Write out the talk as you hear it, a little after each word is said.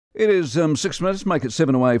It is 6 minutes, make it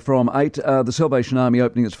 7 away from 8. The Salvation Army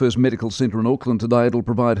opening its first medical centre in Auckland today. It'll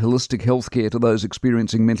provide holistic health care to those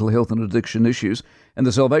experiencing mental health and addiction issues. And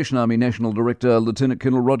the Salvation Army National Director, Lieutenant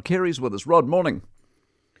Colonel Rod Carey, is with us. Rod, morning.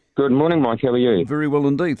 Good morning, Mike. How are you? Very well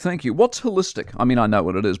indeed, thank you. What's holistic? I mean, I know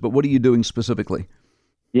what it is, but what are you doing specifically?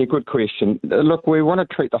 Yeah, good question. Look, we want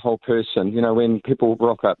to treat the whole person. You know, when people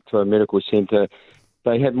rock up to a medical centre,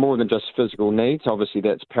 they have more than just physical needs. Obviously,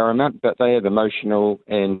 that's paramount, but they have emotional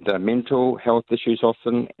and mental health issues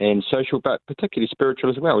often, and social, but particularly spiritual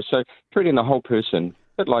as well. So treating the whole person,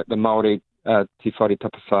 a bit like the Māori Te Whare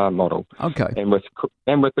Tapawhā model. Okay. And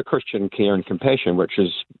with the Christian care and compassion, which is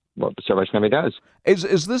what the Salvation Army does.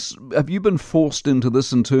 Is this? Have you been forced into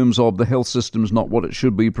this in terms of the health system's not what it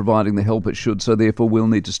should be, providing the help it should, so therefore we'll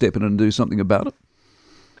need to step in and do something about it?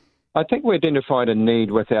 I think we identified a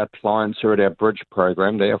need with our clients who are at our Bridge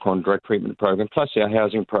program, the Auckland Drug Treatment program, plus our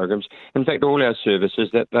housing programs. In fact, all our services,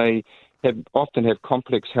 that they often have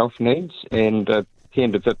complex health needs, and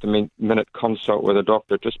 10 to 15-minute consult with a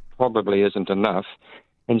doctor just probably isn't enough.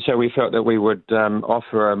 And so we felt that we would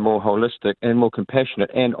offer a more holistic and more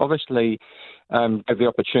compassionate, and obviously give the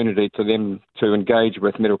opportunity to them to engage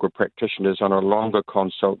with medical practitioners on a longer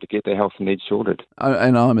consult to get their health needs sorted.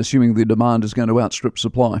 And I'm assuming the demand is going to outstrip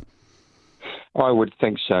supply. I would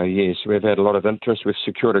think so, yes. We've had a lot of interest. We've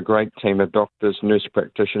secured a great team of doctors, nurse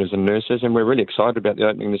practitioners and nurses, and we're really excited about the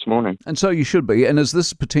opening this morning. And so you should be. And is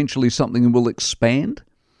this potentially something that will expand?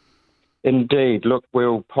 Indeed. Look,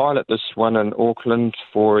 we'll pilot this one in Auckland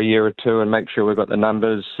for a year or two and make sure we've got the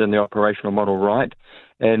numbers and the operational model right.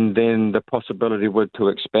 And then the possibility would to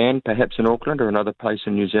expand, perhaps in Auckland or another place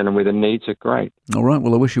in New Zealand where the needs are great. All right.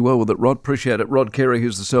 Well, I wish you well with it, Rod. Appreciate it. Rod Carey,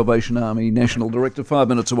 who's the Salvation Army National Director, 5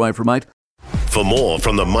 minutes away from 8. For more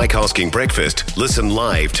from the Mike Hosking Breakfast, listen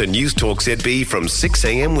live to News Talk ZB from 6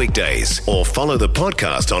 a.m. weekdays or follow the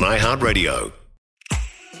podcast on iHeartRadio.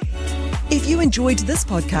 If you enjoyed this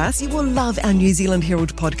podcast, you will love our New Zealand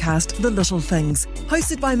Herald podcast, The Little Things,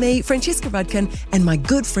 hosted by me, Francesca Rudkin, and my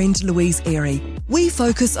good friend Louise Airy. We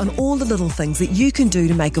focus on all the little things that you can do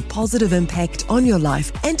to make a positive impact on your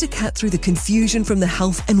life and to cut through the confusion from the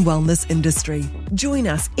health and wellness industry. Join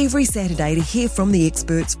us every Saturday to hear from the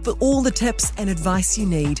experts for all the tips and advice you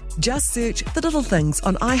need. Just search The Little Things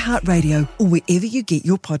on iHeartRadio or wherever you get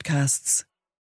your podcasts.